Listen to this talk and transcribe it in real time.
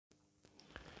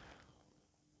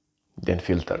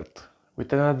Unfiltered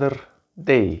with another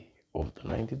day of the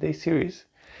 90-day series,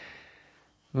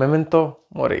 Memento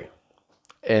Mori.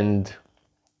 And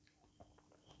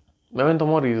Memento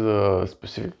Mori is a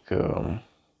specific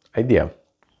idea,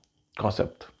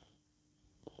 concept,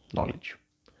 knowledge.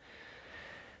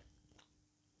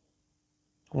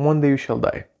 One day you shall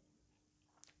die.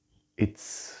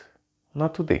 It's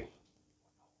not today.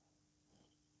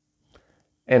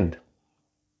 And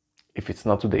if it's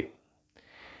not today,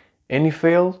 any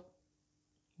fail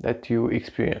that you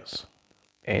experience,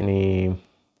 any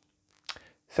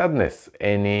sadness,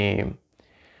 anything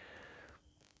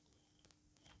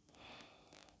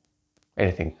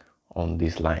on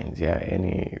these lines,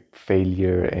 any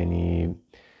failure, any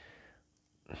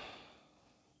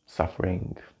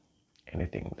suffering,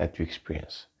 anything that you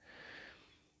experience,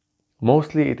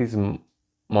 mostly it is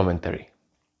momentary.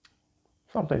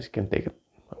 Sometimes it can take a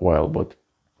while, but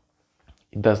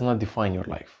it does not define your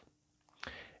life.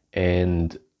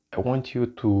 And I want you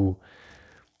to,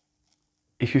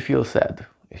 if you feel sad,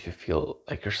 if you feel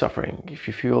like you're suffering, if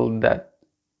you feel that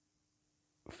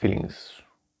feelings,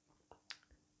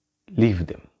 leave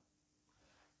them.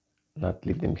 Not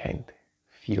leave them behind.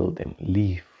 Feel them.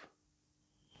 Leave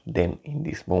them in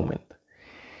this moment.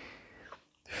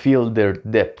 Feel their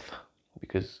depth,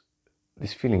 because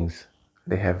these feelings,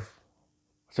 they have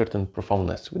certain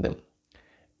profoundness with them.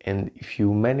 And if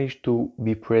you manage to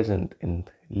be present and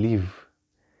live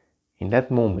in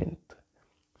that moment,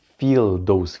 feel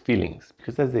those feelings,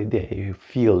 because that's the idea. You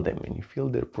feel them and you feel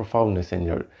their profoundness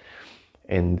and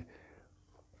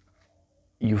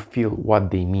you feel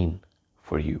what they mean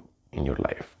for you in your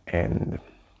life. And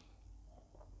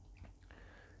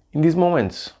in these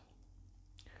moments,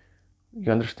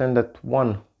 you understand that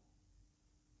one,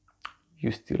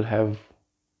 you still have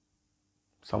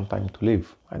some time to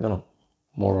live. I don't know,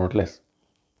 more or less,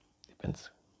 depends.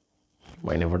 You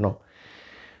might never know,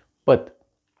 but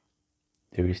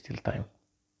there is still time.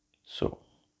 So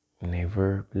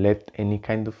never let any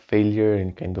kind of failure,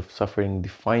 any kind of suffering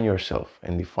define yourself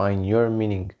and define your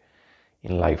meaning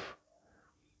in life.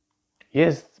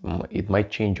 Yes, it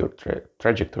might change your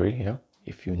trajectory,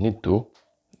 if you need to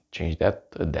change that,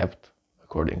 adapt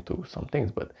according to some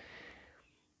things, but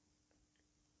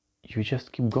you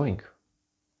just keep going.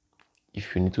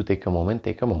 If you need to take a moment,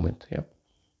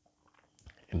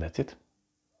 and that's it.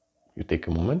 You take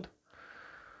a moment,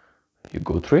 you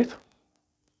go through it,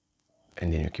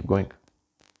 and then you keep going.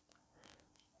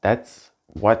 That's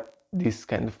what this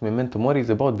kind of memento mori is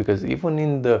about, because even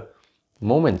in the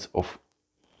moments of,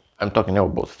 I'm talking now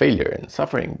about failure and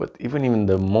suffering, but even in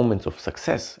the moments of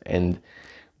success and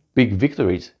big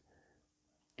victories,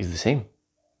 is the same.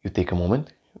 You take a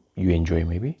moment, you enjoy,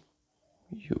 maybe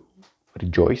you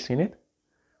rejoice in it,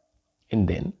 and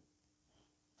then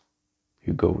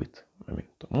you go with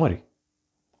memento mori.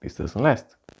 This doesn't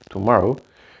last. Tomorrow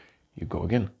you go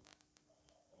again.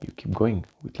 You keep going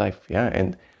with life,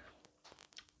 and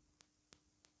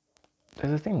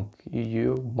that's the thing.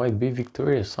 You might be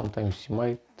victorious sometimes, you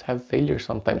might have failure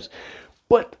sometimes,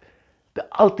 but the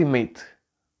ultimate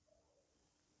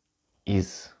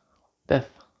is death.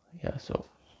 So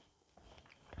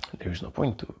there is no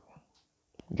point to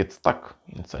get stuck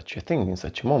in such a thing, in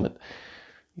such a moment.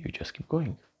 You just keep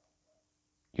going.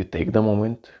 You take the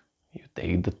moment, you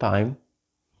take the time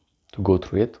to go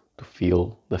through it, to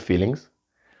feel the feelings,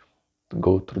 to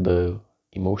go through the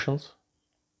emotions,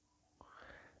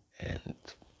 and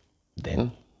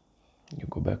then you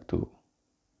go back to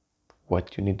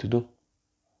what you need to do.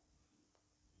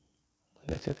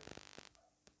 That's it.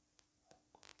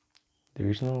 There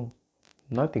is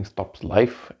nothing stops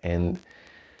life, and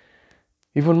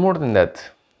even more than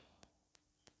that,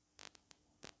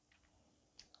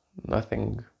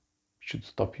 nothing should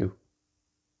stop you,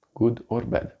 good or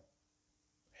bad.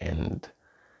 And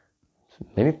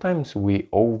many times we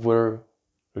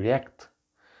overreact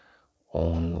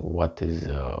on what is,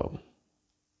 a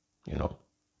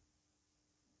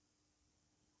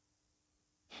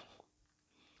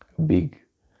big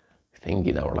thing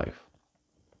in our life.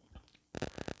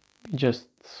 We just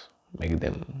make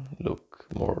them look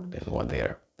more than what they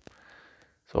are.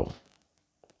 So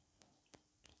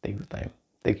take the time,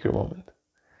 take your moment,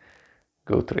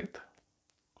 go through it,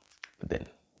 but then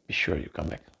be sure you come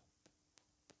back.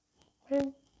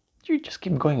 And you just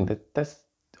keep going. That's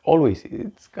always,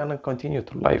 it's gonna continue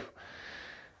through life.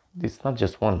 It's not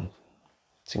just one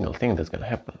single thing that's gonna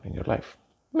happen in your life.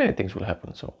 Many things will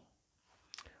happen, so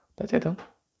that's it,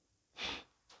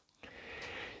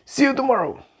 See you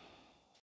tomorrow.